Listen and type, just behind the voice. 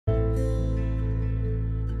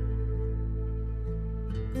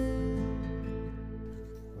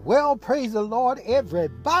Well, praise the Lord,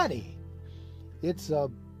 everybody. It's a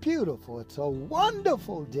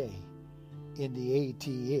wonderful day in the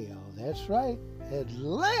ATL. That's right,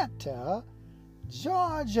 Atlanta,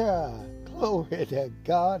 Georgia. Glory to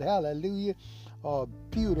God, hallelujah. A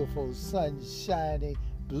beautiful, sunshiny,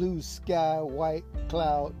 blue sky, white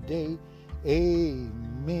cloud day.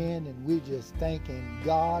 Amen. And we're just thanking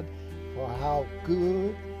God for how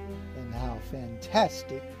good and how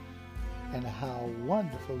fantastic and how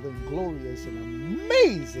wonderful and glorious and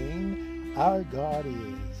amazing our God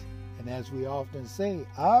is. And as we often say,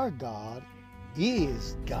 our God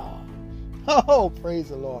is God. Oh, praise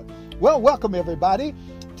the Lord. Well, welcome everybody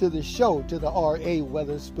to the show, to the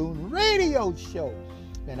R.A.Weatherspoon radio show.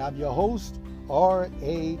 And I'm your host,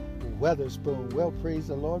 R.A. Weatherspoon. Well, praise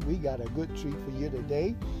the Lord. We got a good treat for you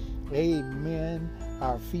today. Amen.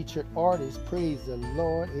 Our featured artist, praise the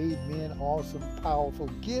Lord. Amen. Awesome, powerful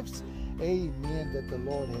gifts. Amen. That the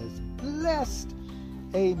Lord has blessed.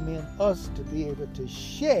 Amen. Us to be able to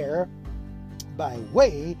share by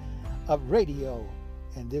way of radio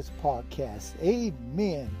and this podcast.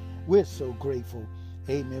 Amen. We're so grateful.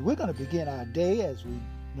 Amen. We're going to begin our day as we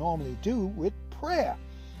normally do with prayer.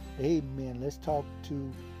 Amen. Let's talk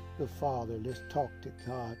to the Father. Let's talk to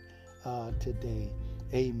God today.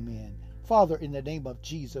 Amen. Father, in the name of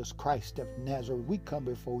Jesus Christ of Nazareth, we come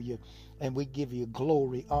before you and we give you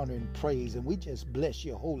glory, honor, and praise. And we just bless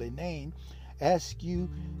your holy name. Ask you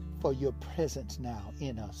for your presence now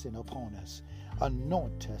in us and upon us.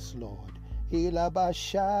 Anoint us, Lord.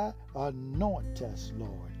 Ilabasha, anoint us,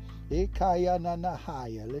 Lord.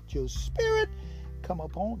 Ikayananahaya, let your spirit come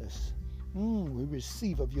upon us. We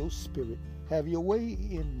receive of your spirit. Have your way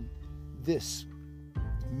in this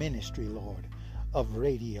ministry, Lord, of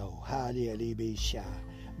radio. Hallelujah.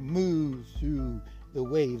 Move through the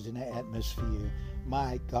waves in the atmosphere.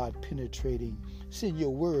 My God, penetrating. Send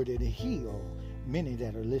your word and heal many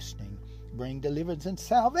that are listening. Bring deliverance and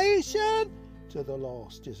salvation to the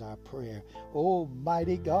lost is our prayer.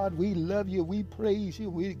 Almighty God, we love you, we praise you,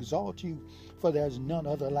 we exalt you, for there's none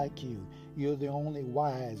other like you. You're the only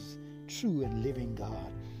wise, true, and living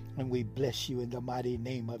God. And we bless you in the mighty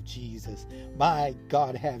name of Jesus. My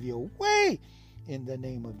God, have your way in the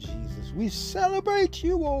name of Jesus. We celebrate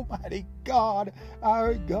you, Almighty God,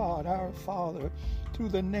 our Father, through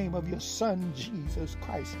the name of your Son, Jesus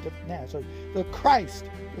Christ of Nazareth, the Christ,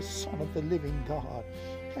 the Son of the living God.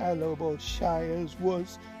 Hallelujah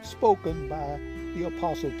was spoken by the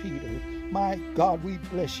Apostle Peter. My God, we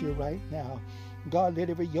bless you right now. God, let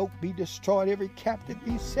every yoke be destroyed, every captive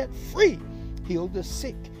be set free. Heal the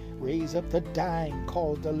sick, raise up the dying,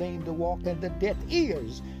 cause the lame to walk, and the deaf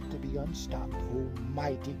ears to be unstopped.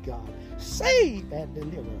 Almighty God, save and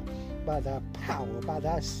deliver by thy power, by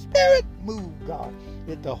thy spirit. Move, God.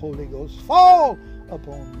 Let the Holy Ghost fall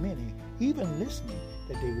upon many, even listening,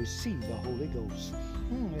 that they receive the Holy Ghost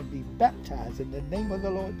and be baptized in the name of the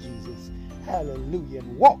Lord Jesus. Hallelujah.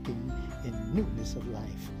 And walking in newness of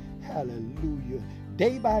life. Hallelujah.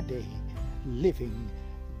 Day by day, living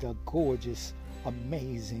the gorgeous,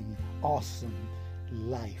 amazing, awesome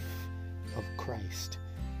life of Christ.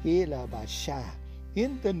 In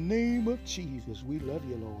the name of Jesus, we love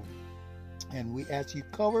you, Lord. And we ask you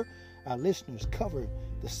cover our listeners, cover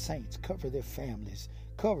the saints, cover their families,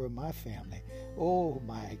 cover my family. Oh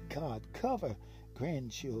my God, cover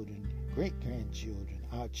grandchildren, great-grandchildren,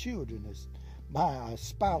 our children, our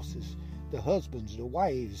spouses, the husbands, the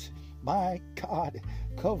wives. My God,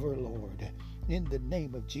 cover, Lord, in the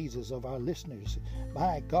name of Jesus, of our listeners.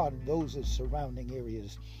 My God, and those in surrounding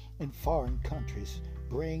areas in foreign countries.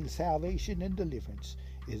 Bring salvation and deliverance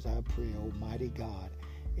is our prayer, Almighty God.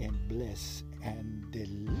 And bless and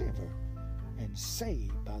deliver and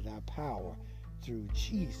save by thy power through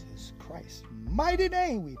Jesus Christ's mighty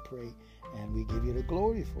name we pray, and we give you the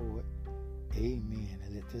glory for it. Amen.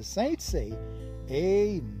 And let the saints say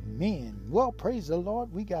amen. Well, praise the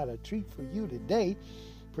Lord. We got a treat for you today.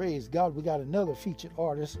 Praise God. We got another featured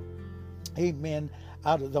artist. Amen.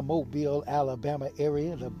 Out of the Mobile, Alabama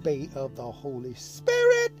area, the Bay of the Holy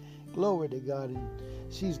Spirit. Glory to God. And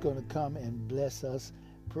she's going to come and bless us.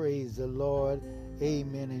 Praise the Lord.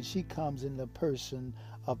 Amen. And she comes in the person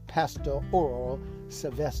of Pastor Oral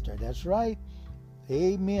Sylvester. That's right.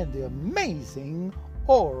 Amen. The amazing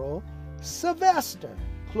Oral Sylvester.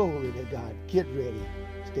 Glory to God. Get ready.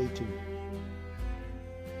 Stay tuned.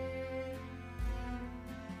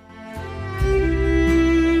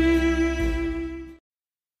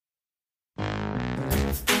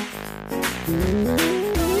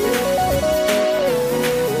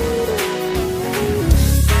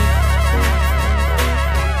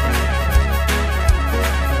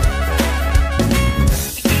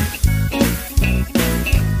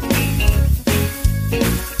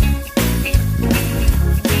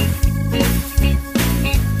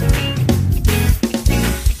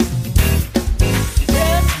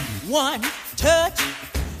 one touch,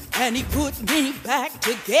 and he put me back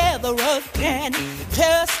together again.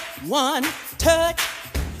 Just one touch,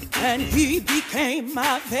 and he became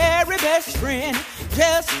my very best friend.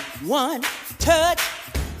 Just one touch,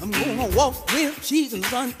 I'm gonna walk with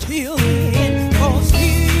Jesus until the end, 'cause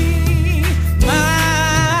he's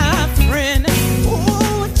my friend.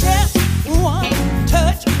 Oh, just one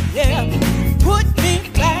touch, yeah, put me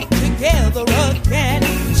back together again.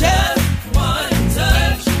 Just one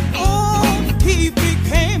touch, oh, he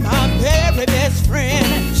became my very best friend.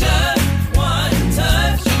 Just one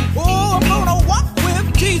touch, oh, I'm gonna walk with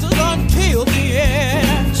Jesus until the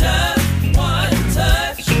end. Just one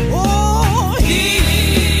touch, oh,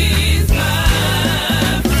 he's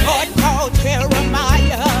my friend. Lord called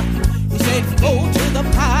Jeremiah, he said, go to the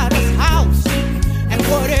potter's house, and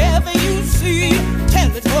whatever you see,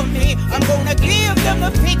 tell it for me. I'm gonna give them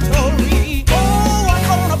the victory. Oh, I'm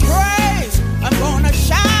gonna praise, I'm gonna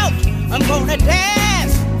shout, I'm gonna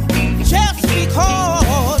dance, just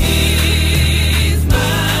because he's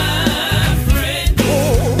my friend.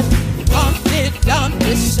 Oh, Humpty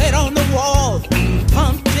Dumpty sat on the wall.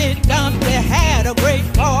 Humpty Dumpty had a great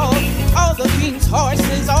fall. All the king's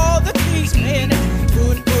horses, all the king's men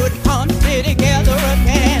could put Humpty together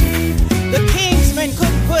again. The king's men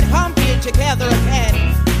couldn't put Humpty together again,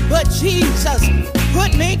 but Jesus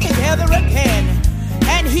put me together again,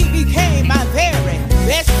 and he became my very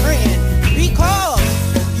best friend because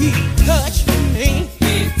he touched me.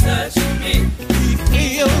 He touched me. He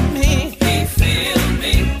filled me. He filled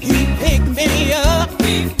me. He picked me up.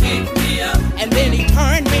 He picked me up. And then he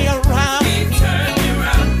turned me around. He turned me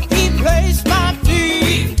around. He placed my feet.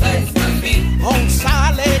 He placed my feet on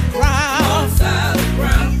solid ground. On solid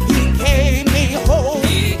ground. He gave me hope.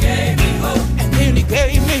 He gave me hope. And then he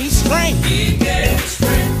gave me strength. He gave me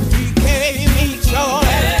strength. He gave me joy.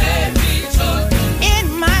 Gave me joy. In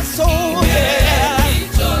my soul, yeah.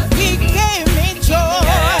 He gave me joy.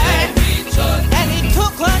 Gave me joy. And he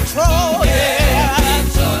took control, yeah.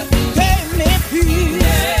 Gave me peace.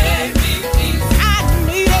 Gave me peace. I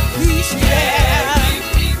needed peace, yeah.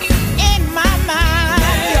 In my mind,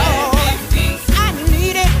 y'all. I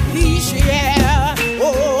needed peace, yeah.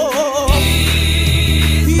 Oh,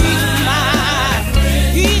 he's mine.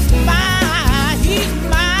 He's mine. He's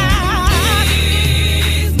mine.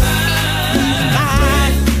 He's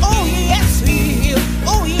mine. Oh, yes, he is.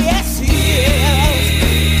 Oh, yes, he is.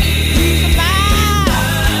 He's mine.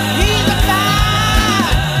 He's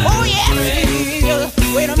mine. Oh, yes, he is.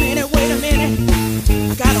 Wait a minute.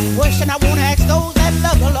 I got a question I want to ask those that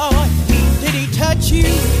love the Lord. Did he touch you?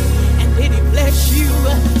 And did he bless you?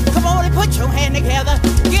 Come on and put your hand together.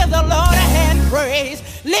 Give the Lord a hand praise.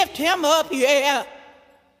 Lift him up, yeah.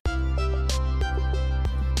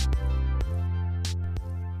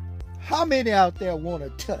 How many out there want a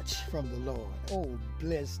touch from the Lord? Oh,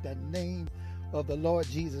 bless the name of the Lord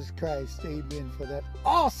Jesus Christ. Amen. For that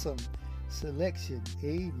awesome selection.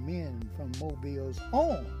 Amen. From Mobile's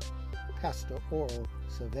own Pastor Oral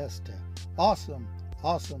Sylvester. Awesome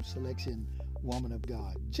selection, woman of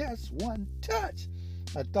God. Just one touch.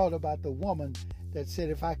 I thought about the woman that said,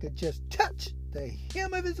 if I could just touch the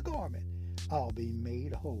hem of his garment, I'll be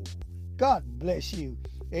made whole. God bless you.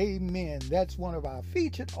 Amen. That's one of our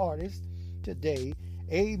featured artists today.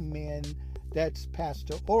 Amen. That's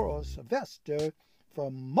Pastor Oral Sylvester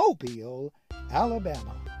from Mobile,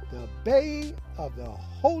 Alabama, the Bay of the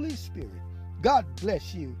Holy Spirit. God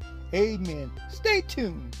bless you. Amen. Stay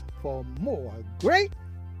tuned for more great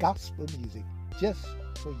gospel music just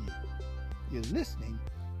for you. You're listening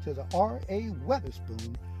to the R.A.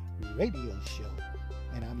 Weatherspoon radio show.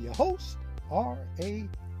 And I'm your host, R.A.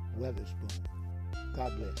 Weatherspoon.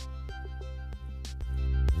 God bless.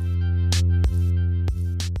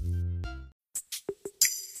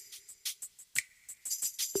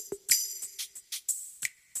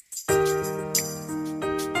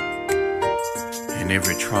 In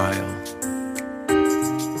every trial,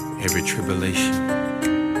 every tribulation,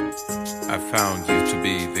 I found you to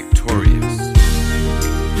be victorious.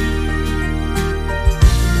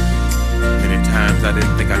 Many times I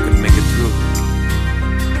didn't think I could make it through,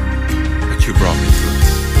 but you brought me through.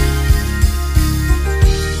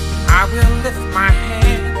 I will lift my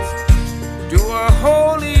hands, do a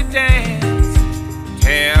holy dance,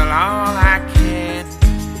 tell all I can,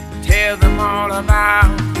 tell them all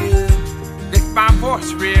about you. Lift my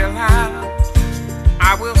voice real loud,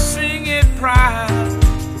 I will sing it proud,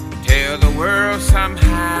 tell the world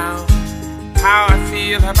somehow how I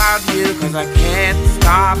feel about you, 'cause I can't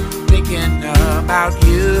stop thinking about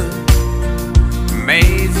you,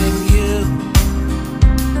 amazing you,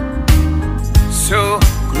 so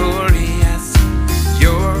glorious,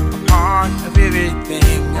 you're a part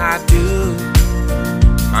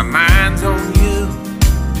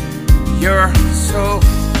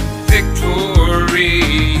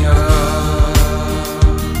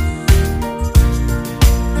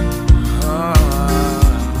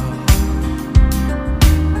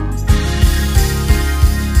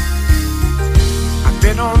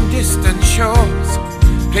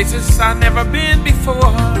places I've never been before,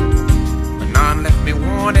 but none left me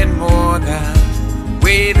wanting more the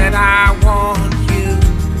way that I want you.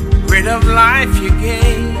 Bread of life you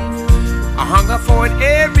gave, I hunger for it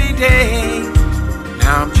every day.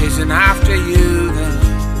 Now I'm chasing after you, the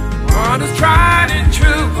one who's tried and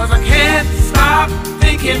true, 'cause I can't stop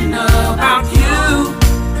thinking about you.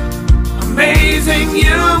 Amazing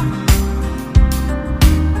you,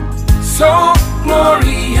 so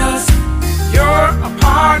glorious. You're a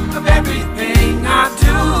part of everything I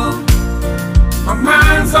do. My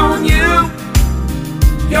mind's on you.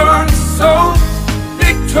 You're so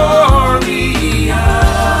victorious.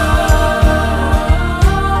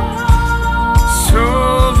 So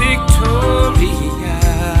victorious.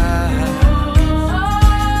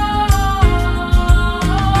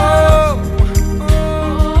 Oh, oh,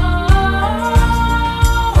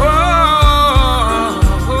 oh,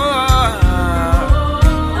 oh.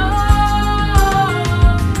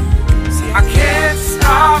 See, I can't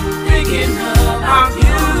stop thinking about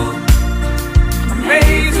you.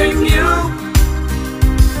 Amazing you.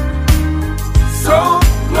 So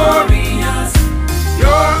glorious.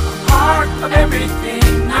 You're a part of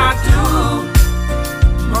everything I do.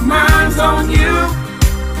 My mind's on you.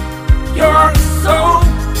 You're so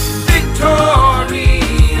victorious.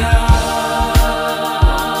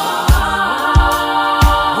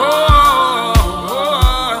 Oh,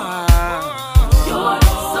 you're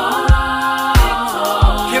so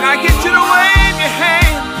victorious. Can I get you to wave your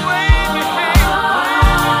hand? Wave your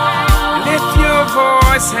hand. Lift your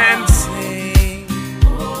voice and sing.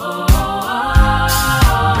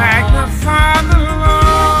 Magnify the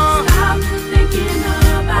Lord. Stop thinking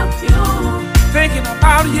about you. Thinking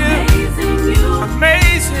about you. Amazing you.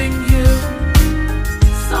 Amazing you.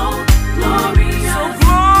 So glorious. So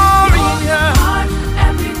glorious. Part of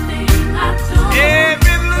everything I do.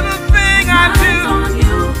 Every little thing I do. Mine's on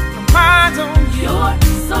you. My mind's on you. You're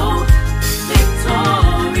so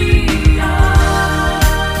victorious.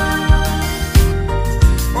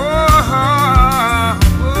 Oh,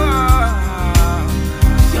 oh,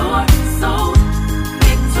 You're so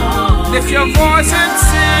victorious. lift your voice and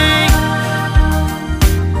sing.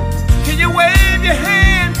 Can you wave your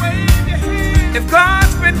hand? Wave your hand. If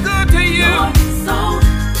God's been good to you, You're so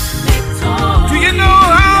victorious. do you know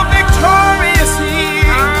how victorious He is?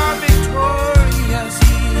 How victorious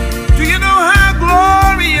He is. Do you know how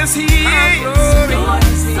glorious He is? You're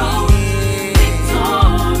so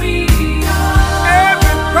victorious.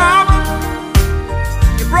 Every problem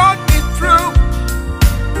you brought me through,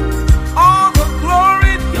 all the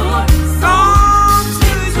glory You're so belongs to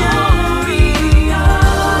you. victorious.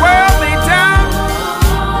 Wear me down,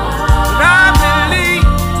 but I believe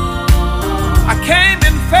I came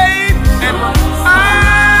in faith and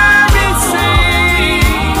I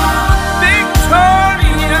received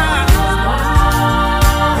victorious.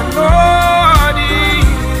 The Lord is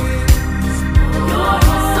You're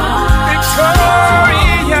so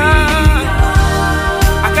victorious.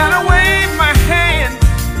 I gotta wave my hand.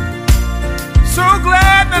 So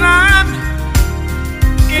glad that I'm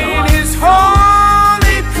in His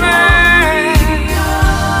holy plan.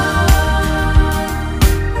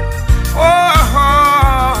 Oh,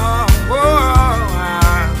 oh,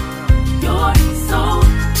 oh. You're so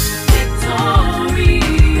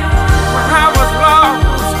victorious. When I was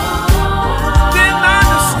lost, didn't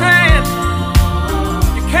understand,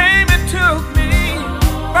 you came and took me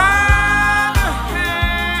by the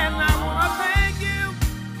hand. I wanna thank you.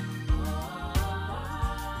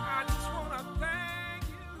 I just wanna thank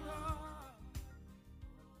you, Lord.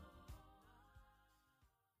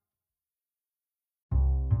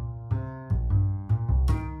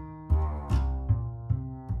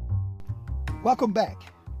 Welcome back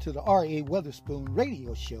to the R.A.Weatherspoon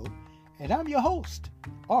radio show, and I'm your host,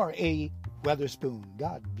 R.A. Weatherspoon.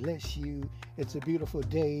 God bless you. It's a beautiful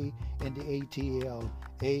day in the ATL.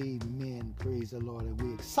 Amen. Praise the Lord. And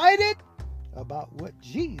we're excited about what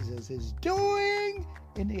Jesus is doing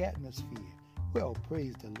in the atmosphere. Well,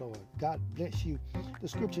 praise the Lord. God bless you. The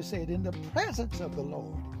scripture said, in the presence of the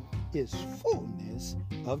Lord is fullness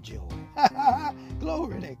of joy.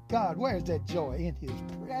 Glory to God. Where's that joy? In His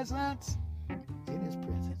presence. In His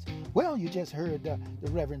presence. Well, you just heard the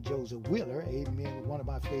Reverend Joseph Wheeler, amen, one of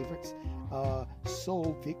my favorites,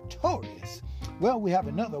 So Victorious. Well, we have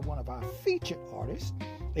another one of our featured artists,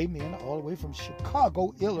 amen, all the way from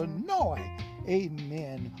Chicago, Illinois.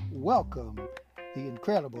 Amen. Welcome the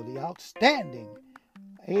incredible, the outstanding,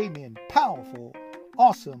 amen, powerful,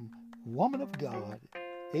 awesome woman of God,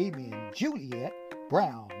 amen, Juliet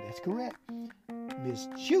Brown. That's correct. Miss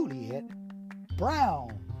Juliet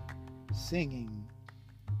Brown singing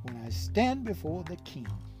When I Stand Before the King.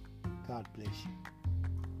 God bless you.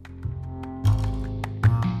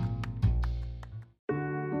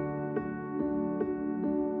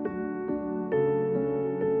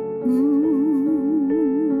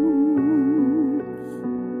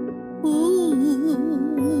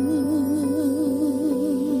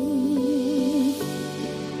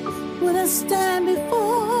 When I stand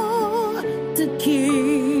before the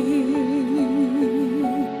King,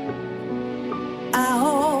 I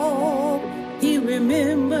hope He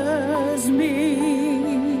remembers me.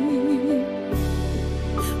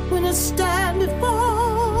 When I stand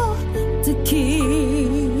before the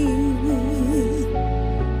King,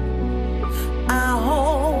 I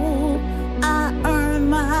hope I earn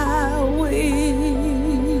my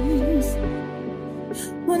wings.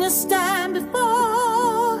 When I stand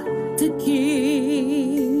before the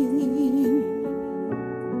King,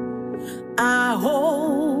 I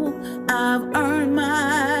hope I've earned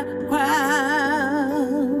my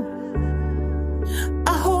crown.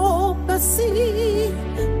 I hope I see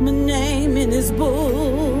my name in His book.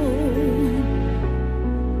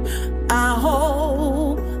 I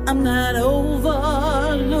hope I'm not overlooked.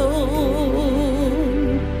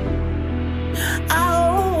 I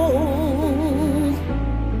hope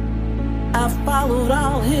I followed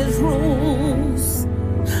all His rules.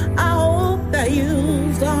 I hope I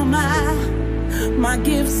used all my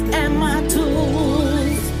gifts and my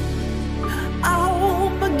tools. I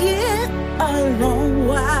hope I get a long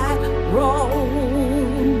wide road.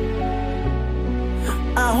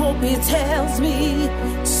 I hope He tells me,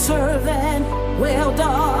 servant, well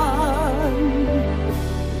done.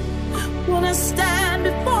 When I stand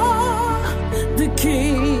before the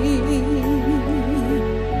King,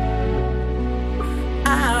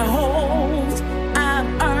 I hope I've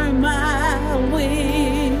earned my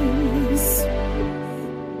wings.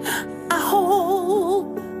 I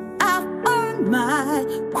hope I've earned my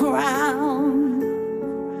crown.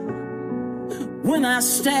 When I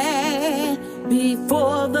stand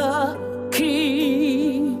before the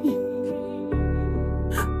King,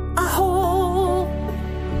 I hope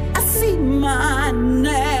I see my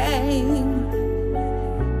name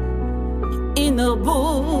in the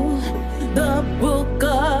book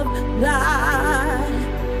of life.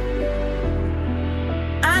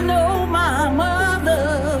 I know my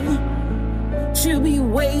mother, she'll be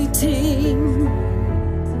waiting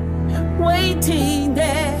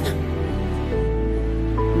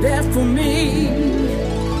there for me.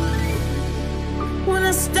 When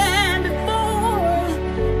I stand before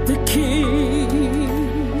the King,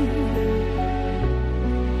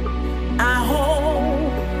 I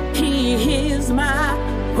hope He hears my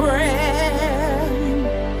prayer.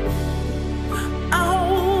 I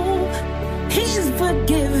hope He's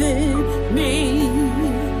forgiven me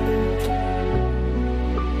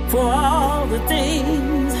for all the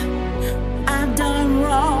things I've done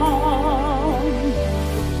wrong.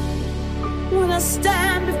 When I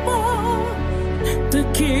stand before the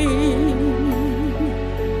King,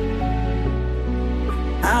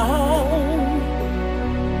 I hope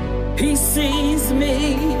He sees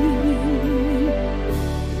me.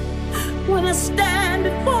 When I stand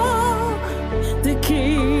before the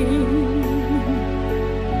King,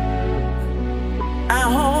 I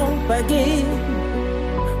hope I get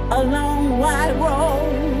a long wide road.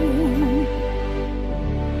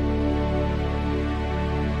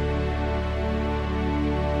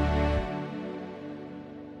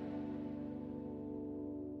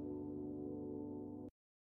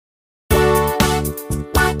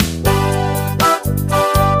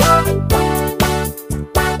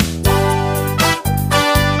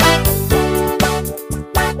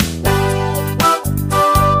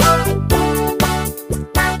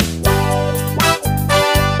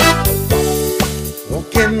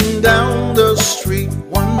 Down the street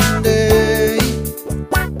one day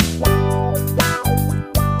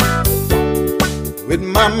with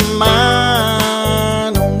my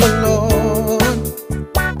mind on the Lord,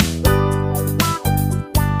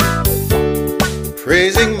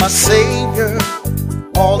 praising my Savior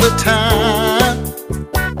all the time,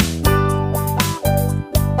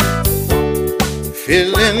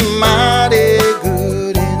 feeling mighty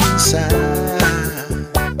good inside.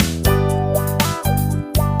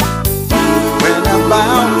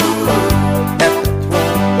 Bow at the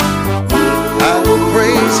throne, I will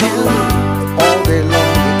praise Him all day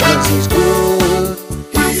long because He's good.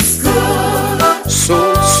 He's good. So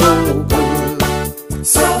good.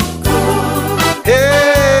 So good.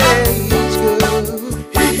 Hey, He's good.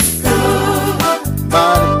 He's good.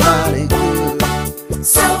 Mighty good.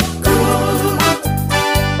 So good.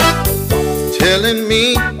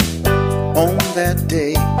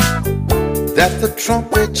 that the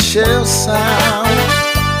trumpet shall sound,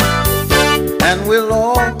 and we'll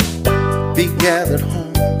all be gathered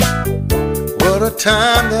home. What a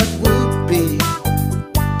time that would be.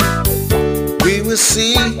 We will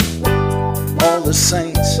see all the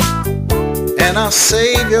saints and our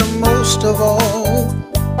Savior most of all.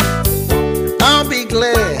 I'll be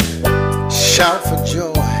glad, shout for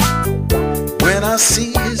joy, when I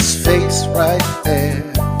see his face right there.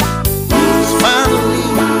 'Cause finally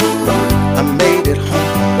I made it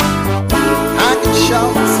home. I can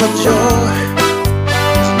shout for joy,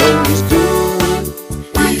 'cause I know he's good.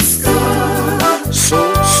 He's good. So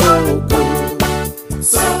good.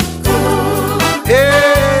 So good.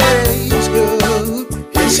 Yeah, he's good.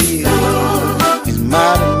 Yes, he is. He's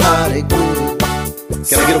mighty good.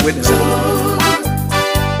 Can I get a witness out?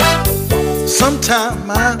 Sometime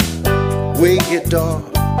my way get dark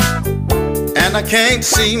and I can't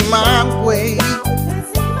see my way,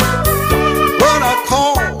 but I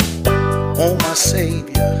call on my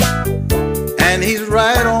Savior and he's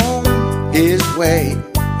right on his way.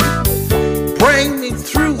 Bring me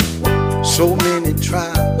through so many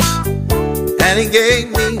trials and he gave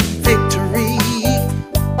me victory.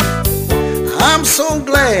 I'm so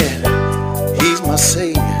glad he's my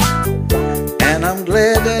Savior, and I'm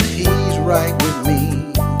glad that he's right with me.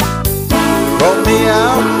 Brought me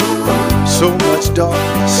out so much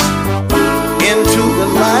darkness into the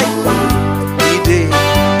light. He did,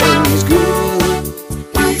 and he's good.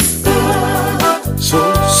 He's good. So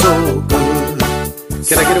good.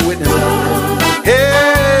 Can I get a witness out there?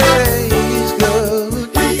 Hey, he's good.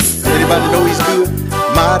 Anybody know he's good?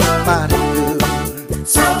 Mighty good.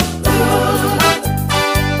 So good.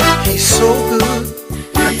 He's so good.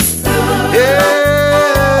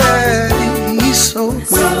 Yeah, he's so good.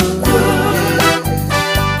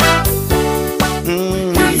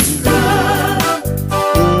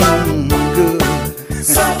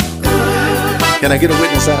 Can I get a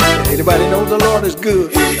witness out there? Anybody know the Lord is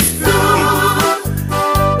good?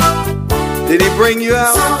 Did he bring you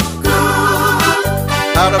out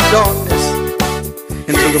of darkness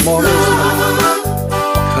into the marvelous light?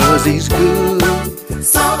 'Cause he's good.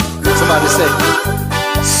 Somebody say,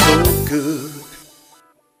 so good.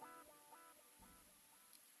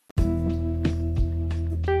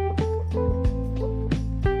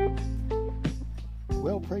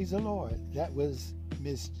 Well, praise the Lord. That was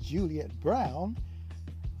Miss Juliet Brown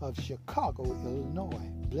of Chicago, Illinois.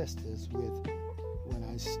 Blessed us with When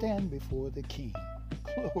I Stand Before the King.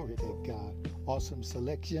 Glory to God. Awesome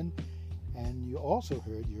selection. And you also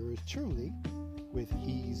heard yours truly with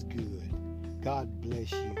He's Good. God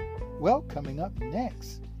bless you. Well, coming up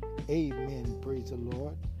next, amen, praise the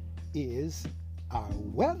Lord, is our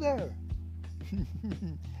weather.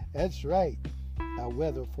 That's right, our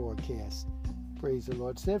weather forecast. Praise the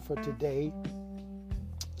Lord. Said for today,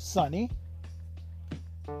 sunny,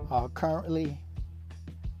 currently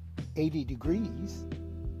 80 degrees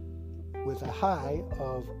with a high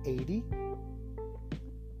of 80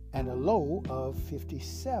 and a low of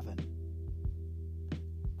 57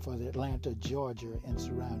 for the Atlanta, Georgia and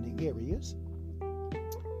surrounding areas.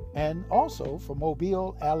 And also for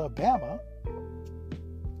Mobile, Alabama,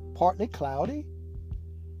 partly cloudy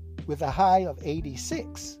with a high of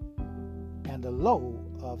 86 and a low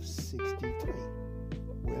of 63.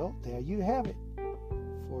 Well, there you have it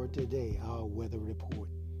for today, our weather report.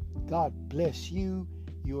 God bless you.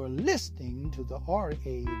 You are listening to the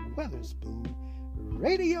R.A.Weatherspoon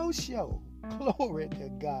radio show. Glory to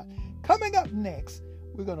God. Coming up next,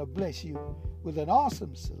 we're going to bless you with an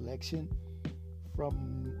awesome selection from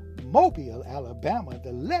Mobile, Alabama,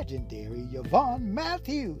 the legendary Yvonne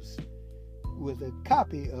Matthews, with a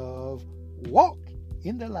copy of Walk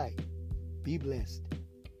in the Light. Be blessed.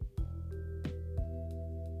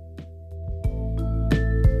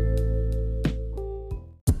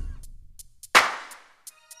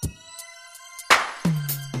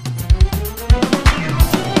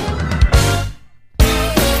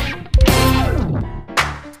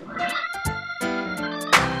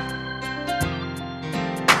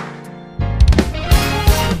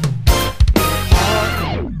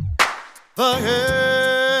 The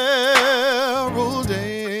herald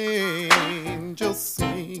angels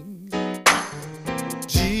sing,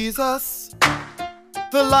 Jesus,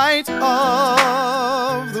 the light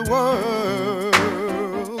of the world.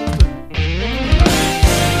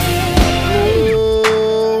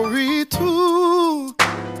 Glory to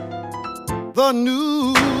the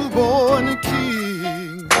newborn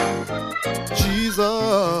King,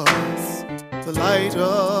 Jesus, the light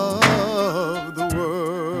of the world.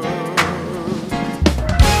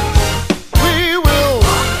 We will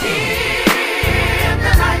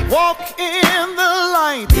walk in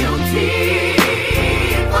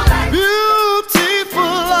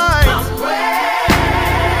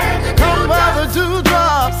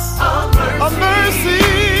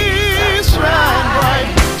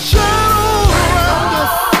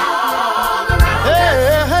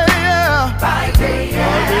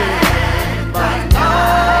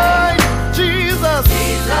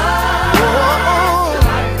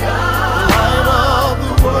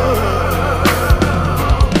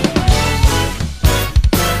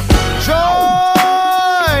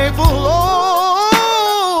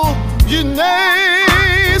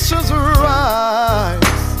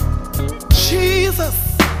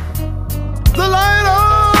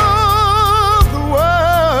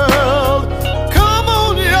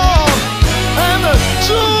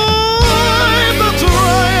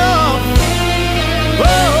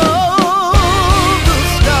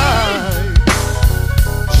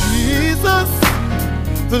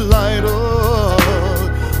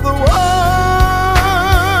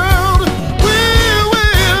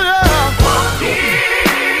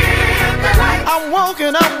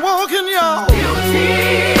I'm walking, y'all.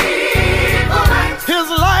 His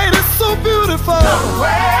light is so beautiful.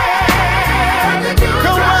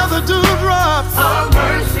 Come where the dewdrops of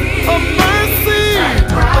mercy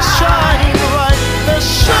are shining bright. They're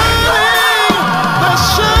shining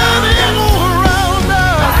all around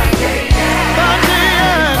us. By day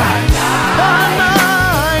and by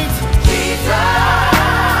night. Jesus,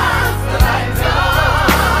 the light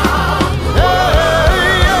of the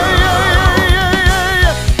world.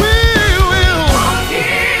 We will walk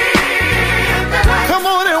in the light. Come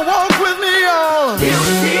on and walk with me, y'all. His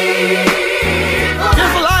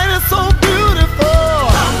light is so beautiful.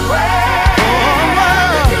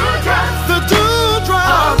 The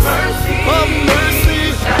dewdrops of mercy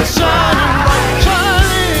are shining bright,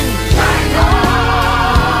 shining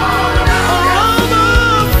around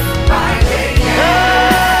us.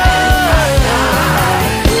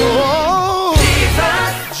 Oh,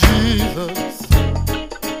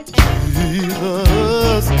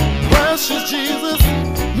 Jesus, precious Jesus,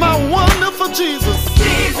 my wonderful Jesus,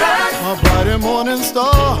 my bright and morning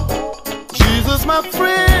star. Jesus, my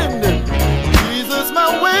friend. Jesus,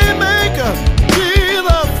 my way maker.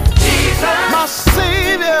 Jesus, my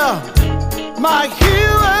savior, my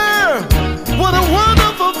healer. What a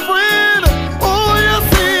wonderful friend. Oh, yes,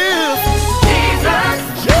 he is.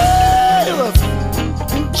 Jesus,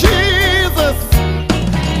 Jesus,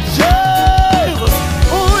 Jesus.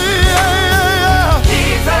 Oh, yeah.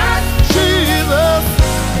 Jesus,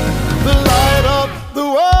 the light of the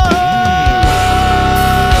world.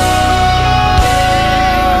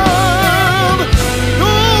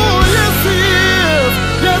 Oh, yes, he is.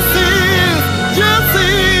 Yes, he is. Yes, he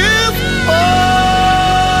is. Oh,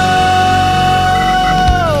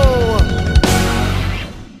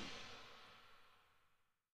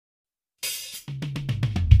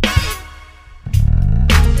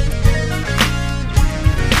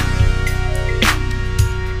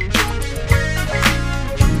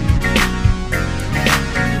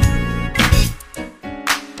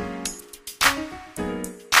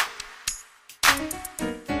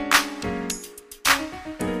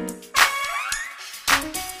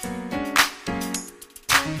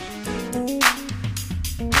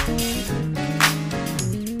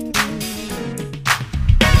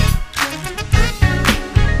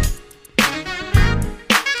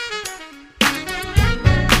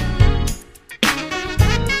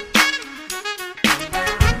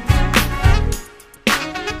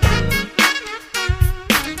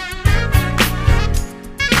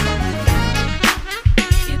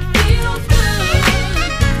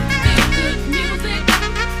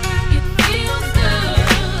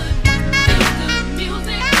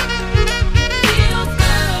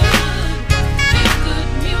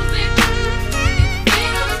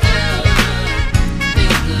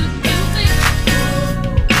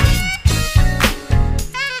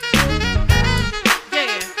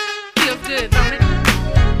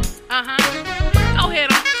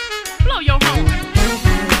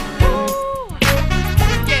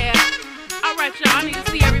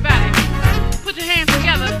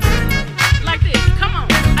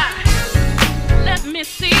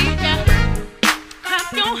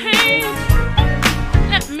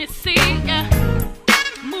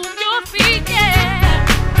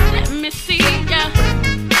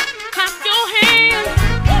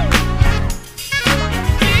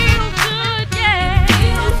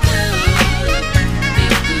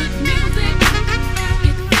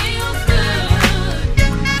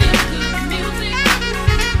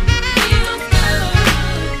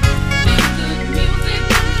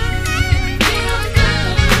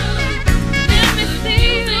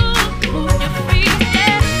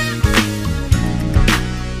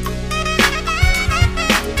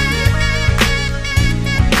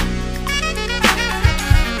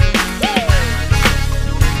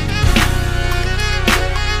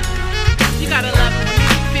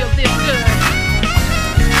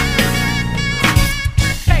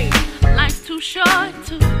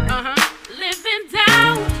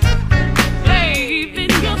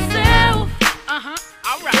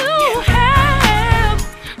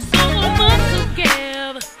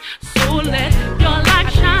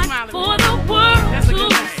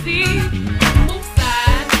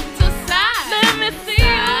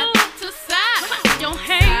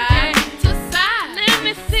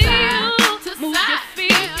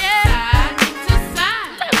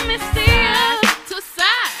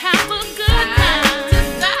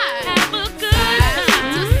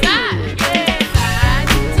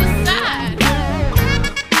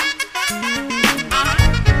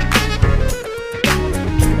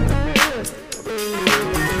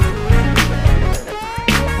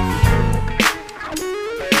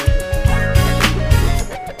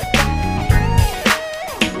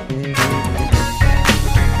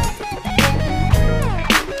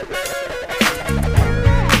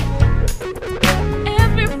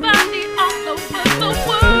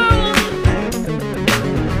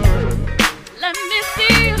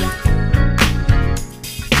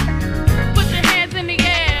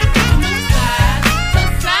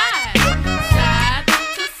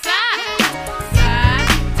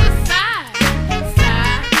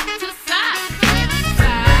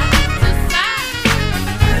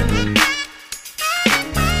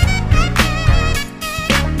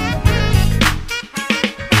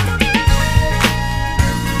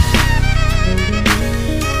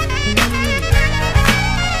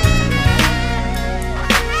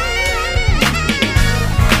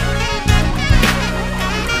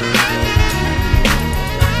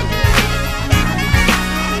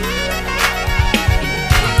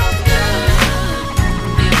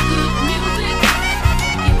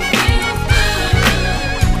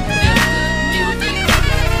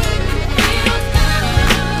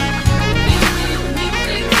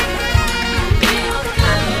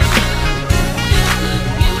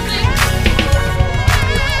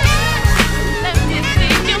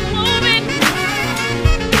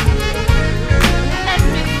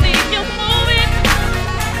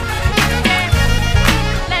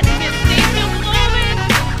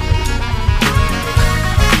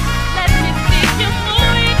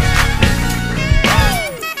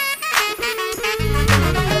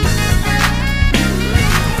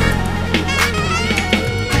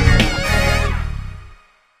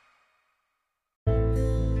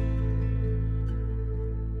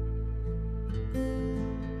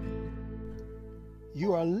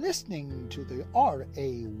 listening to the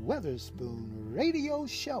R.A.Weatherspoon radio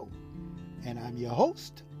show. And I'm your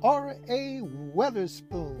host, R.A.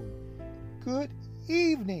 Weatherspoon. Good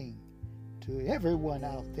evening to everyone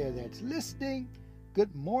out there that's listening.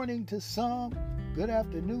 Good morning to some. Good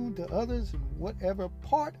afternoon to others. In whatever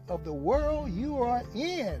part of the world you are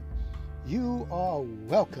in, you are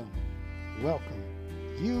welcome. Welcome.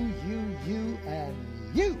 You, and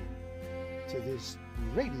you to this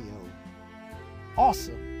radio.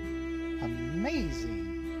 Awesome,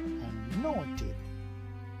 amazing, anointed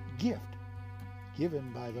gift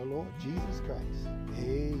given by the Lord Jesus Christ.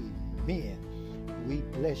 Amen. We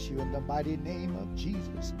bless you in the mighty name of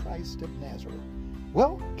Jesus Christ of Nazareth.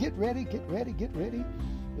 Well, get ready.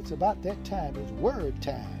 It's about that time. It's word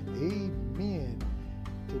time. Amen.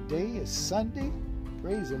 Today is Sunday.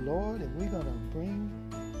 Praise the Lord. And we're going to bring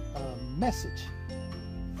a message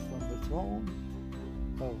from the throne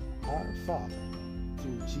of our Father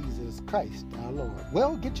through Jesus Christ our Lord.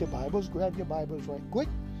 Well, get your Bibles. Grab your Bibles right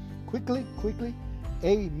quickly.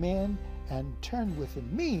 Amen. And turn with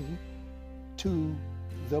me to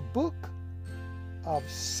the book of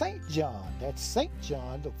St. John. That's St.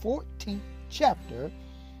 John, the 14th chapter.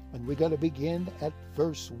 And we're going to begin at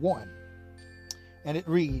verse 1. And it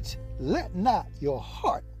reads, "Let not your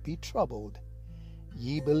heart be troubled.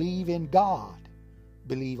 Ye believe in God,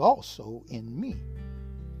 believe also in me.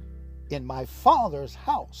 In my Father's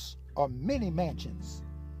house are many mansions.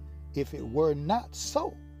 If it were not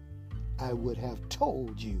so, I would have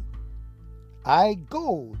told you. I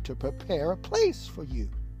go to prepare a place for you.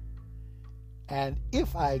 And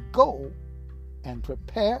if I go and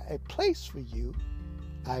prepare a place for you,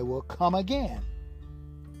 I will come again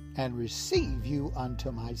and receive you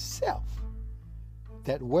unto myself,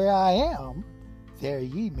 that where I am, there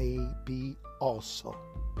ye may be also.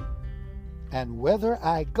 And whither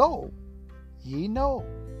I go, ye know,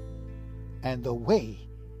 and the way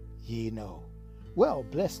ye know." Well,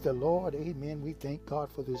 bless the Lord. Amen. We thank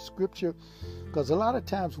God for this scripture, because a lot of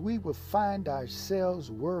times we will find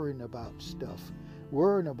ourselves worrying about stuff,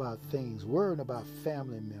 worrying about things, worrying about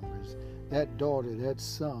family members, that daughter, that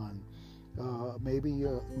son, maybe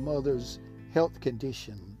your mother's health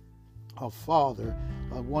condition, or father,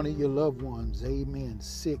 one of your loved ones, amen,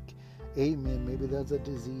 sick, amen, maybe there's a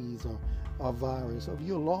disease or a virus, or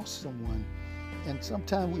you lost someone. And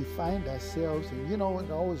sometimes we find ourselves, and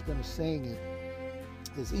it's always been a saying,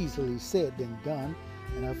 it's easily said than done,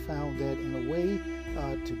 and I found that in a way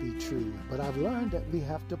to be true. But I've learned that we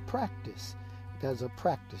have to practice. There's a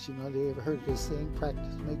practice. They ever heard this saying,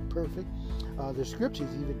 practice make perfect? The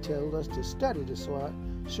scriptures even tell us to study to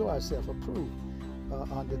show ourselves approved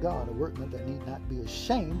unto God, a workman that need not be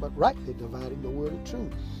ashamed, but rightly dividing the word of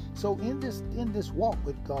truth. So in this walk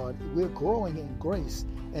with God, we're growing in grace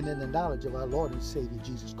and in the knowledge of our Lord and Savior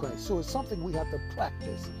Jesus Christ. So it's something we have to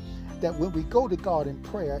practice, that when we go to God in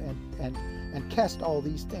prayer and cast all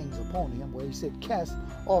these things upon him, where he said, "Cast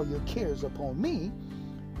all your cares upon me,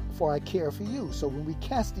 for I care for you." So when we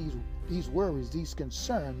cast these worries, these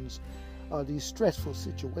concerns, these stressful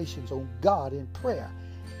situations on God in prayer,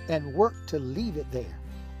 and work to leave it there,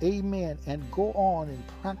 amen, and go on and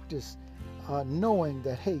practice knowing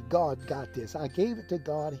that, hey, God got this. I gave it to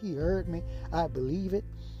God. He heard me. I believe it.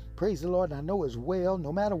 Praise the Lord. And I know as well,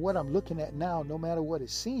 no matter what I'm looking at now, no matter what it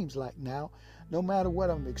seems like now, no matter what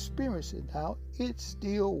I'm experiencing now, it's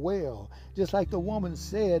still well. Just like the woman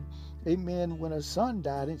said, amen, when her son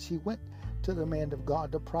died, and she went to the man of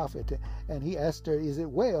God, the prophet, and he asked her, "Is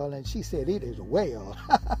it well?" And she said, "It is well."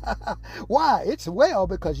 Why? It's well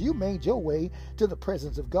because you made your way to the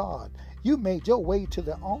presence of God. You made your way to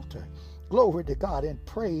the altar. Glory to God, and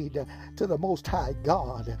prayed to the Most High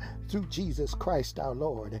God through Jesus Christ our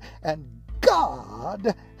Lord. And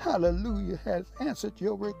God, hallelujah, has answered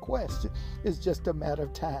your request. It's just a matter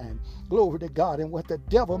of time. Glory to God. And what the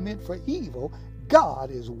devil meant for evil,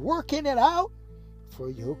 God is working it out for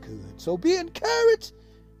your good. So be encouraged.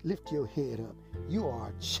 Lift your head up. You are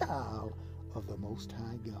a child of the Most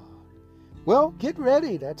High God. Well, get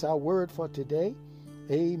ready. That's our word for today.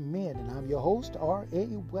 Amen. And I'm your host, R.A.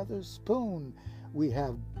 Weatherspoon. We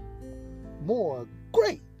have more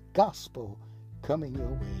great gospel coming your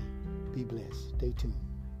way. Be blessed. Stay tuned.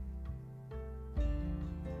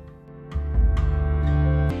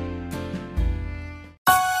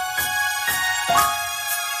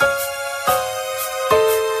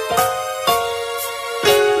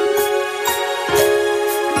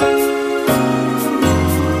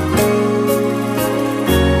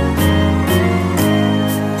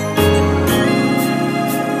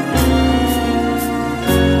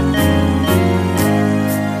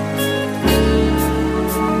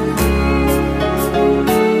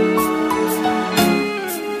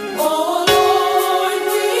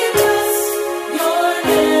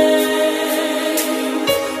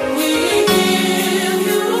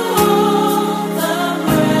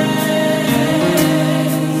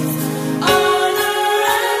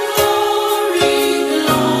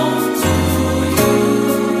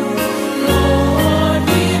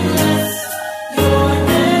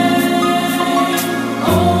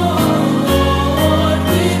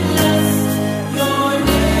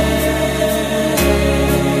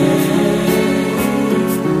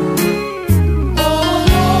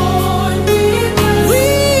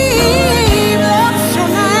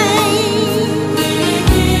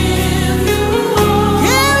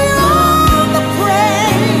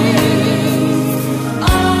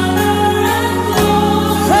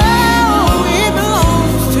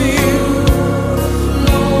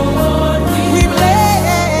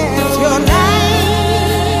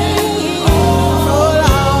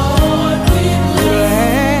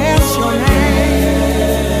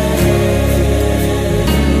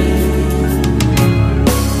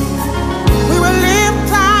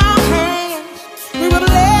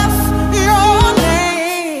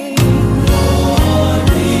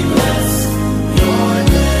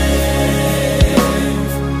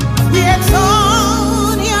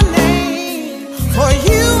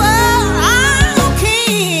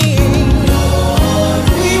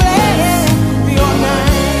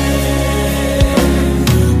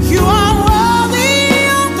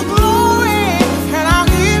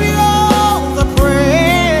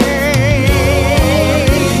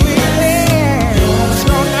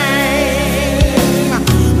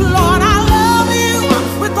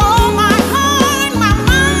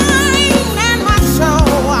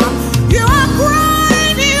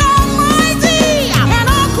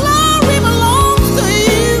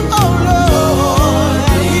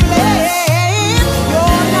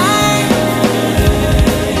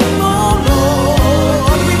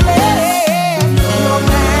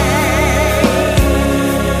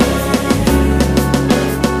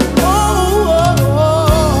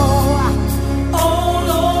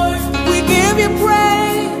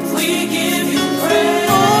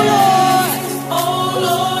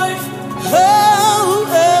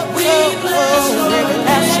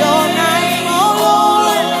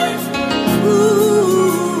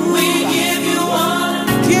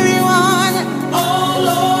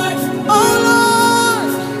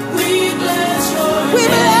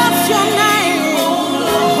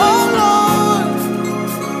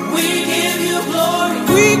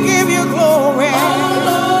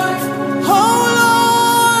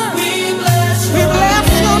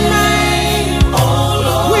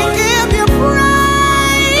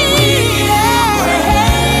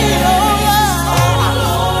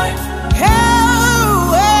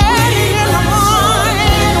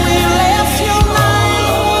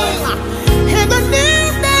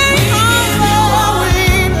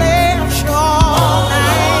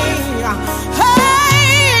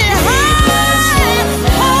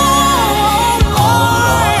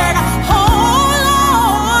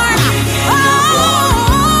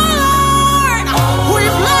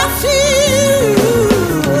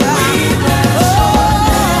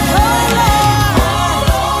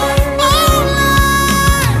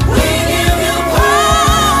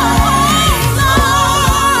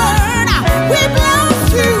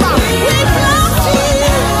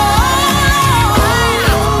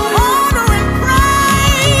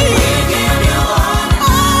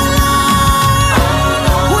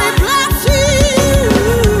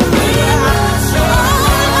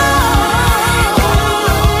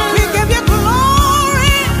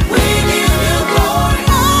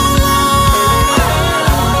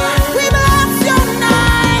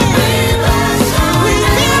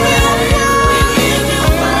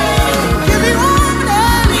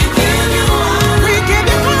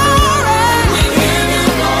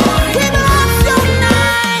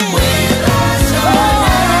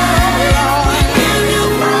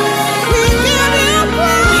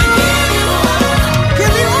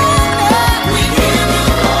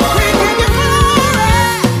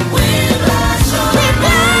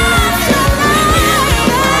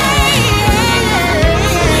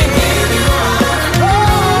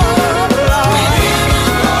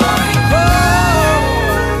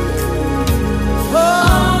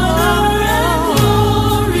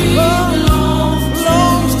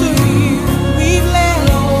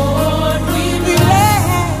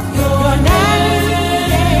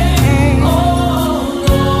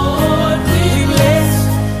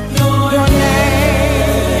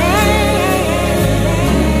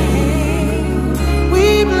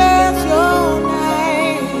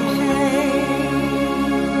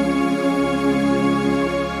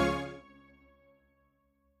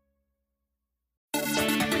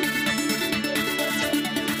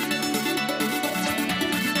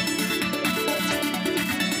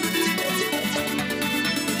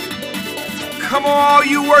 Come on, all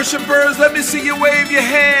you worshipers, let me see you wave your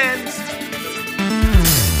hands.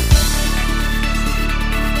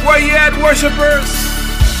 Where you at, worshipers?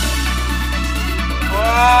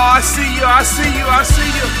 Oh, I see you, I see you, I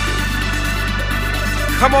see you.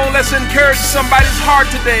 Come on, let's encourage somebody's heart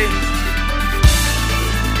today.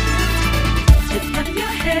 Lift up your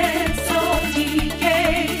heads, all ye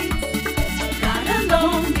gates. God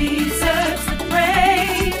alone deserves the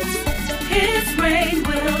praise. His reign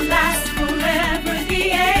will last forever,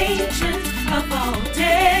 the ancient of all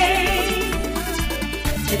days.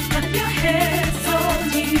 Lift up your heads, all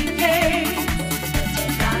ye gates.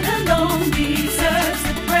 God alone deserves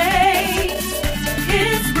the praise.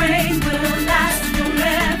 His reign will last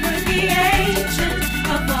forever, the ancient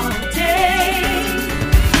of all days.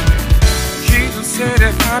 Jesus said,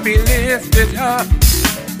 if I be lifted up,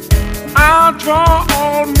 I'll draw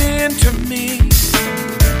all men to me.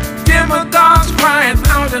 Demagogues crying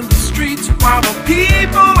out in the streets while the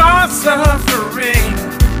people are suffering.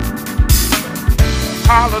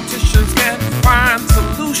 Politicians can't find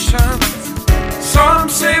solutions. Some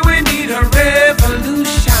say we need a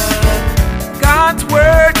revolution. God's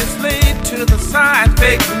word is laid to the side.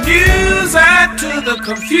 Fake news add to the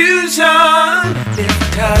confusion.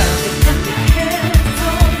 Lift up. Lift up your heads,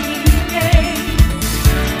 all ye gates.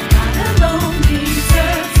 God alone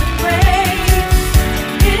deserves the praise.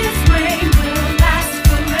 His reign will last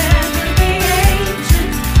forever, the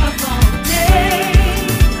ancient of all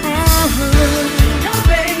days.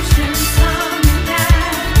 Generations coming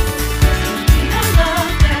last. Need a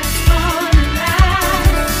love that's gonna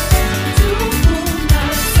last. To whom the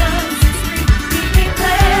Son sets free, He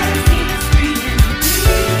declares He's free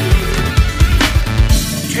indeed.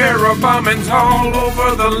 Terror bombings all over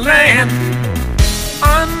the land.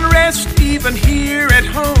 Unrest even here at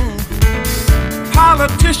home.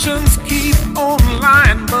 Politicians keep on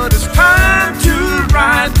lying, but it's time to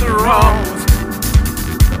right the wrongs.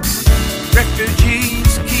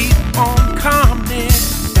 Refugees keep on coming,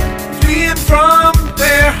 fleeing from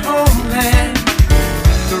their homeland.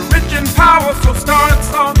 The rich and powerful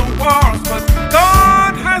starts all the wars, but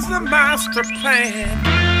God has the master plan.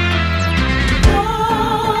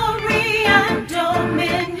 Glory and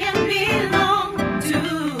dominion belong to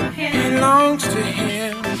Him. Belongs to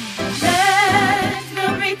Him. Let the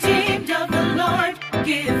redeemed of the Lord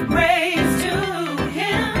give praise to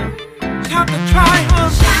Him. Shout the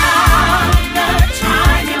triumph. Shout the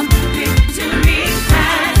triumph, victory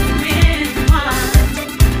has been won.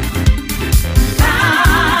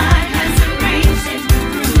 God has arranged it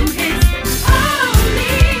through His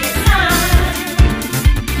only Son.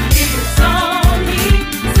 His only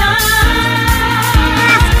Son.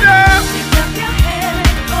 Lift up. Lift up your head,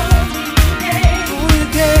 all ye gates. Oh, you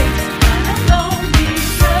gates. God alone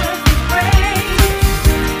deserves the praise.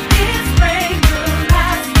 His reign will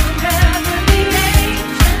last forever, the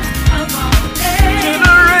ancient of all days.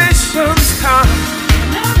 Generations come.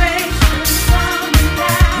 Generations coming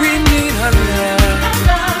back. We need a love. A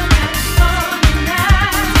love that's gonna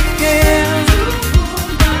last. Yeah. To whom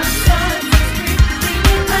the Son sets free, He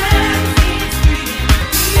declares He's free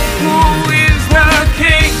indeed. Who is the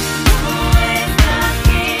King? Who is the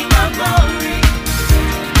King of glory?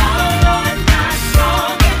 The Lord God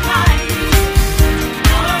strong and mighty.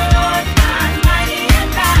 The Lord God mighty in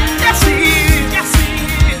battle. Yes, He is. Yes, He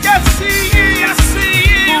is. Yes, He is. Yes, He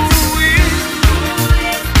is. Who is? Who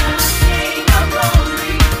is the King of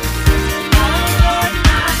glory? The Lord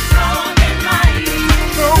God strong and mighty. Strong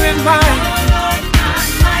and mighty. The Lord God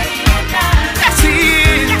mighty in battle. Yes, He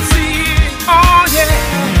is. Yes, He is. Oh, yeah.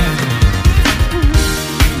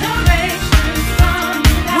 Generations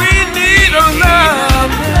coming back. We need a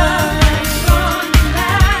love. A love that's gonna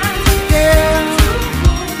last. Yeah. To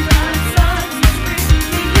whom the Son sets free,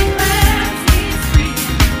 He declares He's free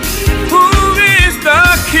indeed. Who is the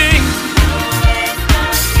King? Who is the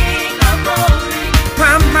King of glory?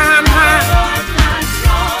 My, my, The my. Lord God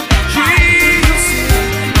strong and mighty. Jesus.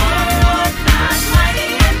 The Lord God mighty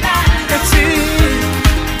in battle. Yes, He is.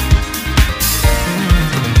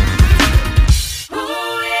 Who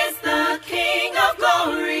is the King of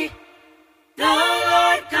glory? The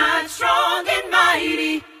Lord God strong and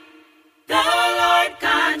mighty. The Lord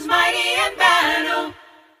God mighty in battle.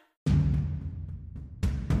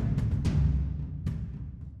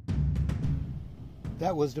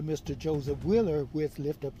 That was the Mr. Joseph Wheeler with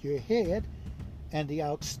Lift Up Your Head, and the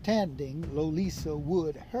outstanding Lolisa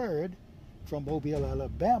Wood Hurd from Mobile,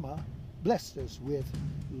 Alabama, blessed us with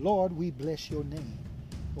Lord, we bless your name.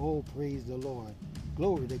 Oh, praise the Lord.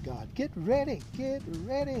 Glory to God. Get ready. Get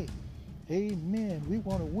ready. Amen. We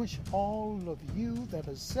want to wish all of you that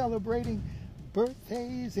are celebrating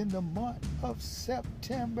birthdays in the month of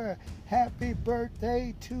September. Happy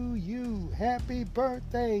birthday to you. Happy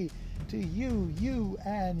birthday to you, you,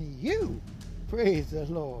 and you. Praise the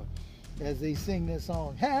Lord. As they sing this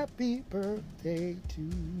song, happy birthday to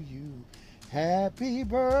you. Happy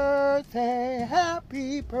birthday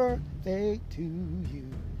to you.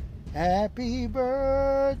 Happy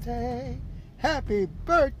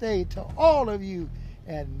birthday to all of you,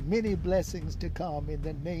 and many blessings to come in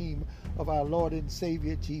the name of our Lord and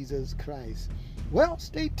Savior Jesus Christ. Well,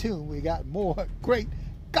 stay tuned. We got more great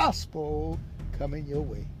gospel coming your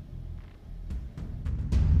way.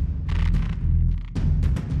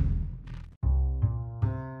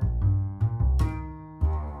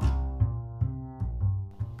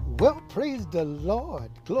 Well, praise the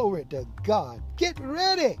Lord. Glory to God. Get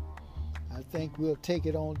ready. I think we'll take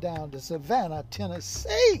it on down to Savannah,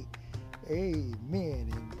 Tennessee.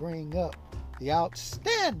 Amen. And bring up the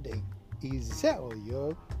outstanding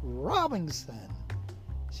Ezelia Robinson.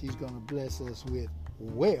 She's going to bless us with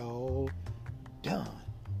well done.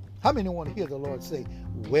 How many want to hear the Lord say,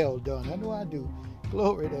 well done? I know I do.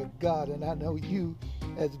 Glory to God. And I know you,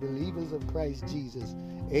 as believers of Christ Jesus,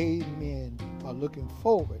 amen, are looking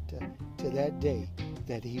forward to that day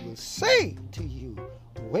that he will say to you,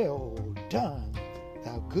 well done,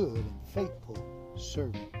 thou good and faithful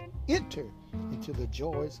servant. Enter into the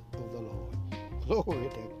joys of the Lord. Glory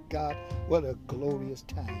to God. What a glorious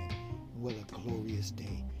time. What a glorious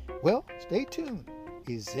day. Well, stay tuned.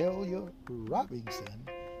 Ezelia Robinson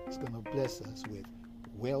is going to bless us with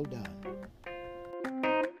well done.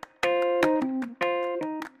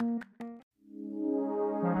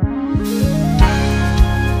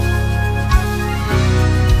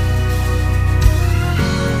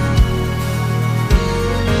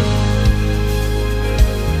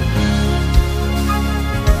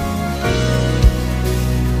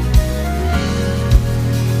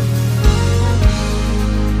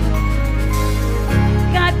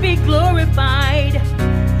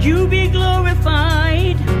 You be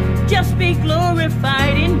glorified, just be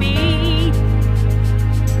glorified in me.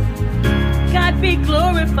 God be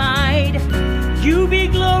glorified, you be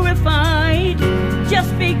glorified,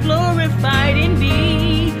 just be glorified in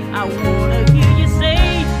me. I want to hear you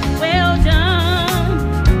say, well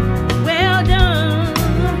done, well done,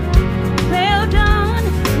 well done,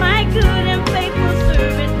 my good and faithful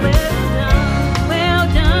servant, well done, well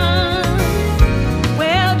done,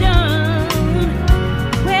 well done,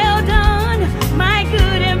 well done, my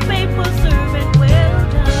good and faithful servant, well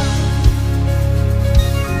done.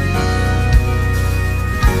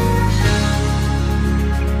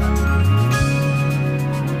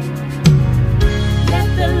 Let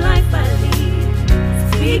the life I lead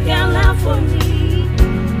speak out loud for me.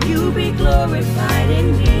 You be glorified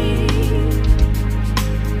in me.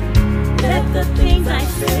 Let the things I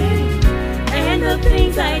say and the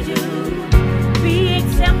things I do be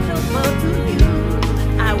acceptable to you.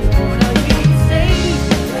 I want to hear you say,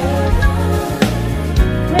 well done,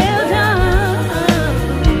 well done,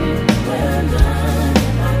 well done,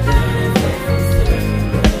 my good and faithful servant.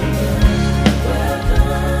 Well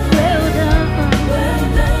done, well done, well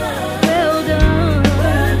done, well done,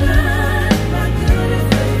 well done, my good and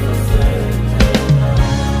faithful servant.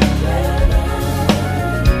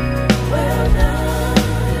 Well done, well done,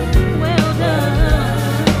 well done,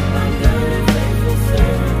 my good and faithful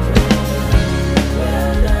servant.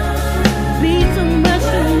 Well done, be too much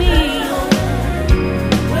to me.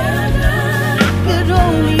 Well done, I could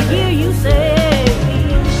only hear you say,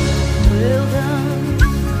 well done,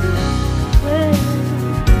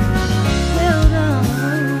 well done.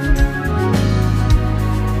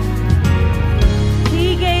 He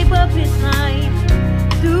gave up his life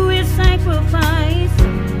through his sacrifice,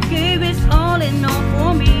 gave his all and all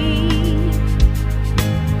for me.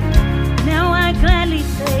 Now I gladly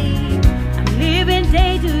say I'm living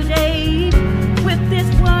day to day with this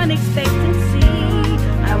one expectancy.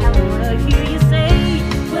 I want to hear you say,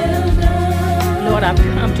 well done, Lord, I've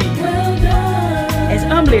come to you well done, as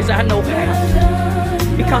humbly as I know how, well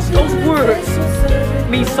done, because those words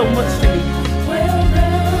mean so much to me. Well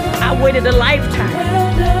done, I waited a lifetime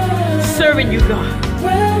well done, serving you, God,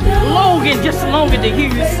 well done, longing to hear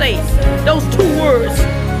you say those two words,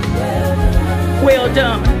 well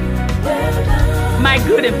done, my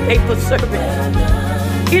good and faithful servant.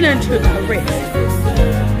 Get into thy rest.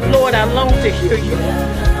 Lord, I long to hear you.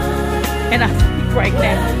 And I speak right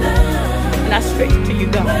now. And I speak to you,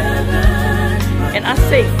 God. And I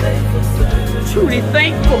say, truly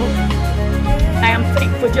thankful. I am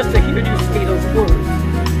thankful just to hear you say those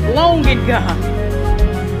words. Longing, God,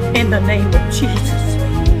 in the name of Jesus.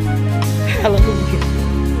 Hallelujah.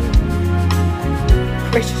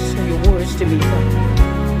 Precious are your words to me, Father.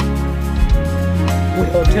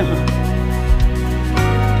 Well done.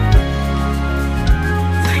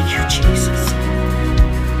 Thank you, Jesus.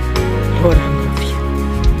 Lord, I love you.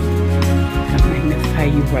 I magnify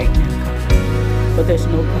you right now, God. For there's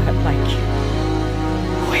no God like you.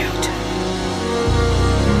 Well done.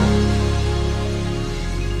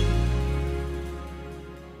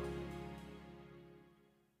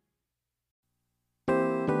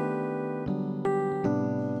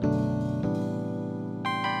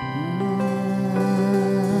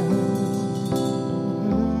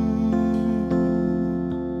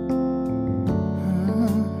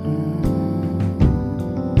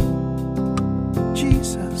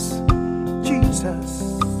 Jesus, Jesus,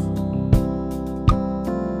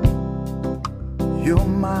 you're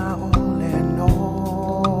my all and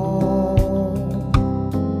all,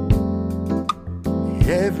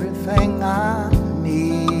 everything I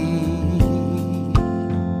need.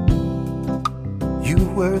 You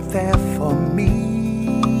were there for me.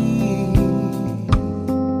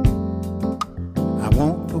 I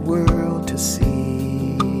want the world to see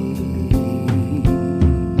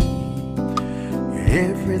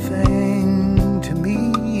everything to me.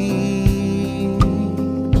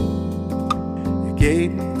 You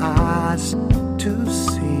gave me eyes to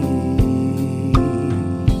see,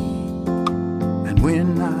 and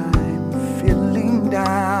when I'm feeling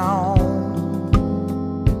down,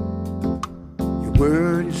 your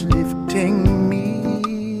word is lifting me.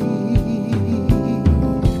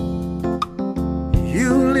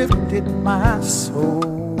 You lifted my soul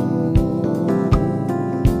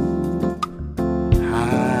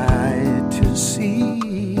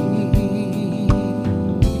see.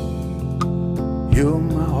 You're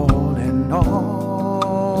my all and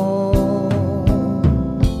all.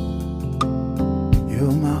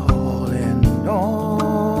 You're my all and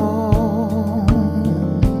all.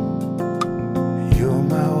 You're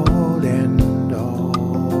my all and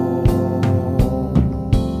all.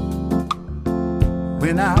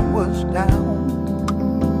 When I was down,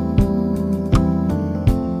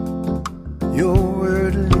 your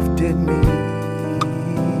word lifted me.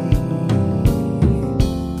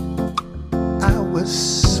 I was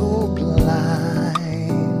so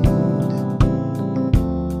blind.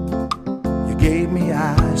 You gave me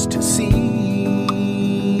eyes to see.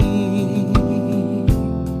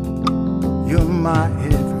 You're my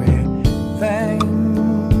everything.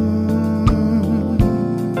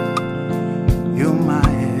 You're my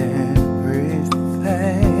everything.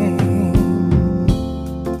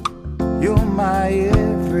 You're my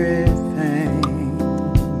everything.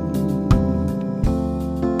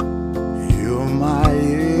 You're my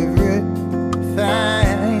everything.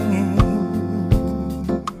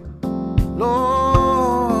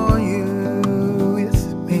 Lord, you with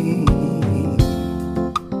me,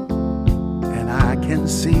 and I can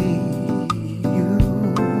see you,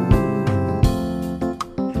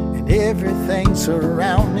 and everything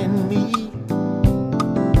surrounding me.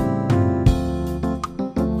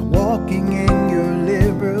 Walking in your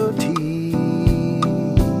liberty.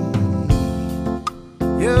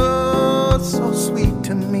 You're so sweet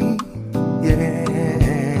to me,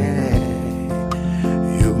 yeah.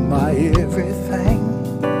 You're my everything,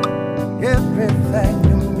 everything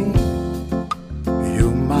to me.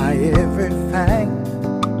 You're my everything,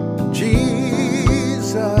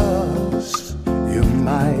 Jesus. You're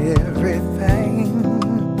my everything.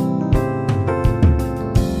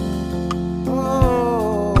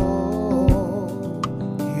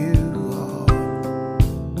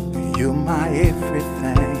 You're my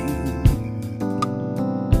everything.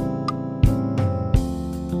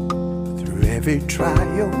 Through every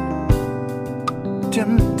trial,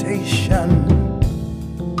 temptation,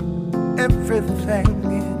 everything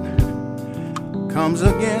comes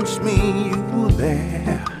against me, you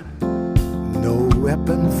there. No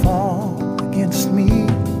weapon formed against me.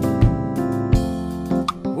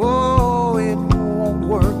 Oh, it won't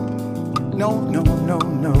work. No, no, no,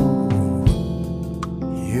 no.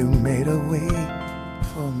 You made a way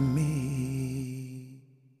for me.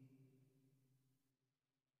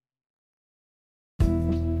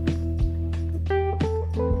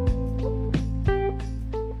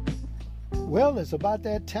 Well, it's about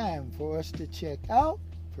that time for us to check out.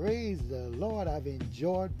 Praise the Lord. I've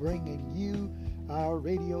enjoyed bringing you, our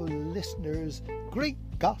radio listeners, great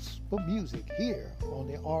gospel music here on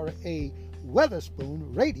the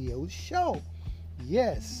R.A.Weatherspoon radio show.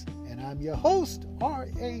 Yes, and I'm your host,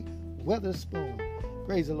 R.A. Weatherspoon.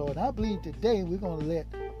 Praise the Lord. I believe today we're going to let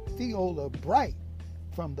Theola Bright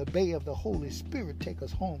from the Bay of the Holy Spirit take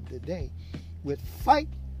us home today with Fight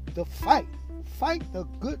the Fight. Fight the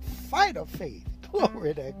good fight of faith.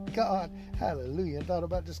 Glory to God. Hallelujah. And thought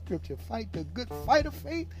about the scripture. Fight the good fight of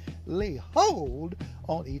faith. Lay hold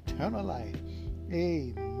on eternal life.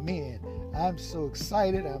 Amen. I'm so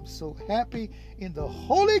excited. I'm so happy in the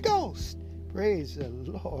Holy Ghost. Praise the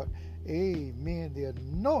Lord. Amen. The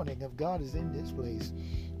anointing of God is in this place.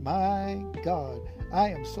 My God, I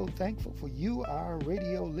am so thankful for you, our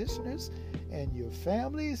radio listeners, and your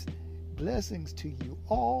families. Blessings to you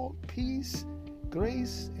all. Peace,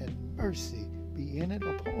 grace, and mercy be in and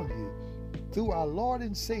upon you through our Lord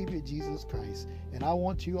and Savior Jesus Christ. And I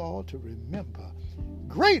want you all to remember,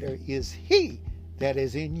 greater is He that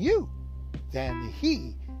is in you than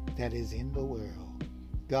he that is in the world.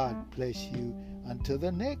 God bless you. Until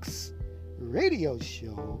the next radio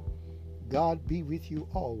show, God be with you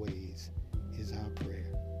always is our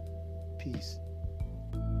prayer. Peace.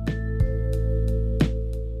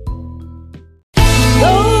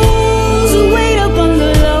 Those who wait upon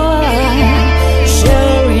the Lord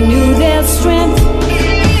shall renew their strength.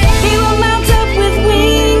 They will mount up with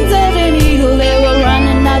wings of an eagle. They will run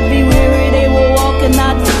and not be weary. They will walk and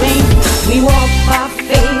not faint. We walk by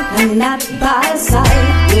faith and not by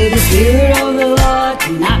sight, with the Spirit of the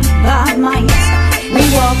Lord, not by might. We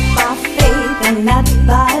walk by faith and not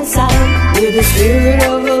by sight, with the Spirit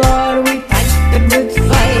of the Lord we fight the good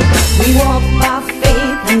fight. We walk by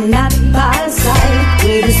faith and not by sight,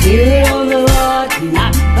 with the Spirit of the Lord,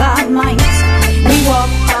 not by might. We walk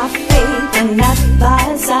by faith and not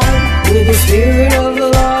by sight, with the Spirit of the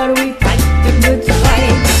Lord we fight the good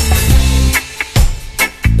fight.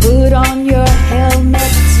 Put on your helmet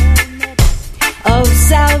of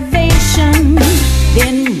salvation,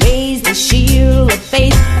 then raise the shield of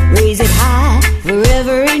faith, raise it high for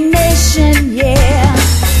every nation, yeah.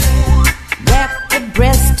 Wrap the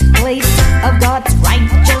breastplate of God's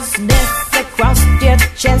righteousness across your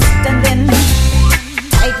chest, and then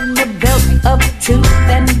tighten the belt of truth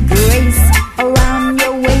and grace around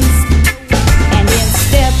your waist, and then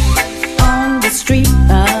step on the street,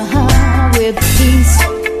 with peace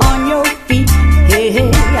on your feet. Hey, hey,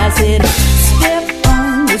 I said, step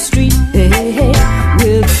on the street, hey, hey,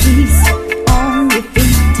 with peace on your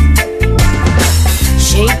feet.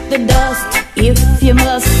 Shake the dust if you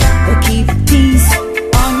must, but keep peace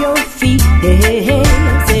on your feet. Hey, hey, hey,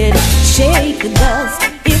 I said, shake the dust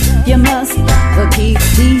if you must, but keep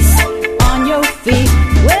peace on your feet.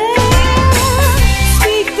 Well,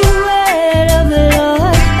 speak the word of the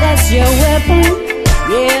Lord, that's your weapon.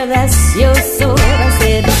 Yeah, that's your sword. I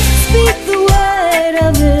said, speak the word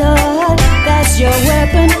of the Lord, that's your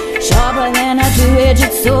weapon, sharper than a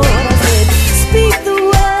two-edged sword. I said, speak the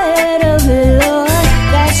word of the Lord,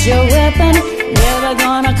 that's your weapon, never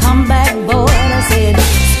gonna come back bored. I said,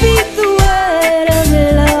 speak the word of the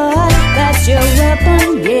Lord, that's your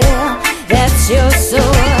weapon, yeah, that's your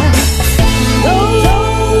sword.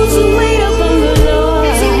 Those who wait upon the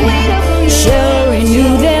Lord shall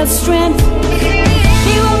renew their strength.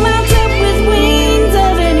 They will mount up with wings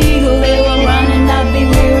of an eagle. They will run and not be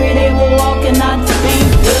weary. They will walk and not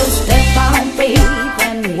faint. They'll step out on faith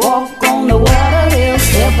and walk on the water. They'll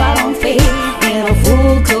step out on faith in a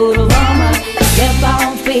full coat of armor. Step out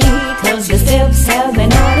on faith, 'cause the steps have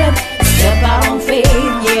been ordered. Step out on faith,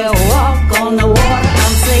 yeah, walk on the water.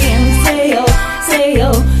 I'm saying, sail,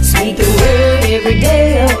 sail, speak the word every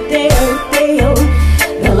day, oh, day, oh, day, oh.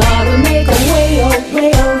 The Lord will make a way, oh,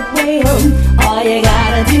 way, oh, way, oh. All you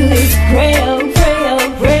gotta do is pray, oh, pray, oh,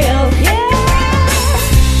 pray, oh, yeah.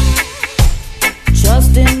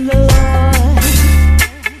 Trust in the Lord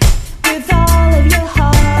with all of your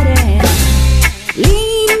heart and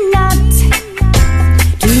lean not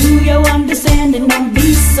to your understanding. Don't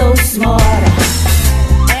be so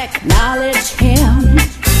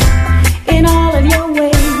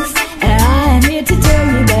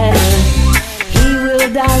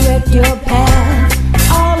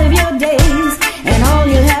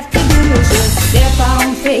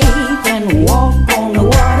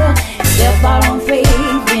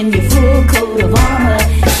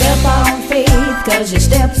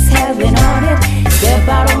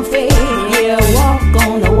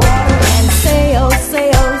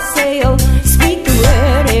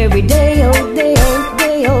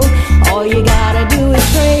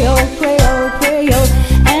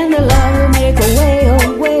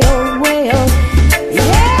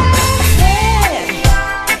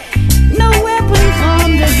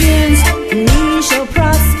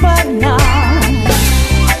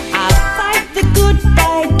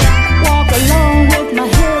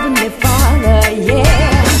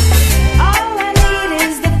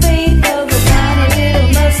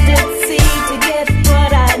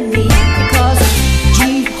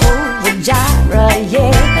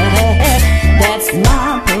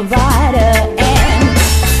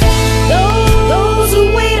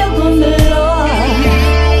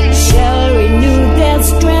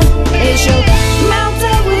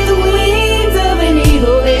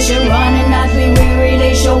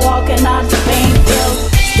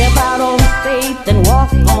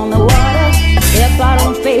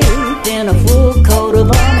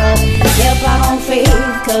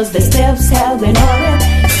 'cause their steps have been ordered.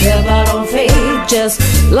 Step out on faith, just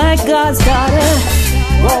like God's daughter.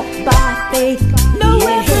 Walk by faith, no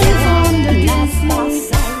way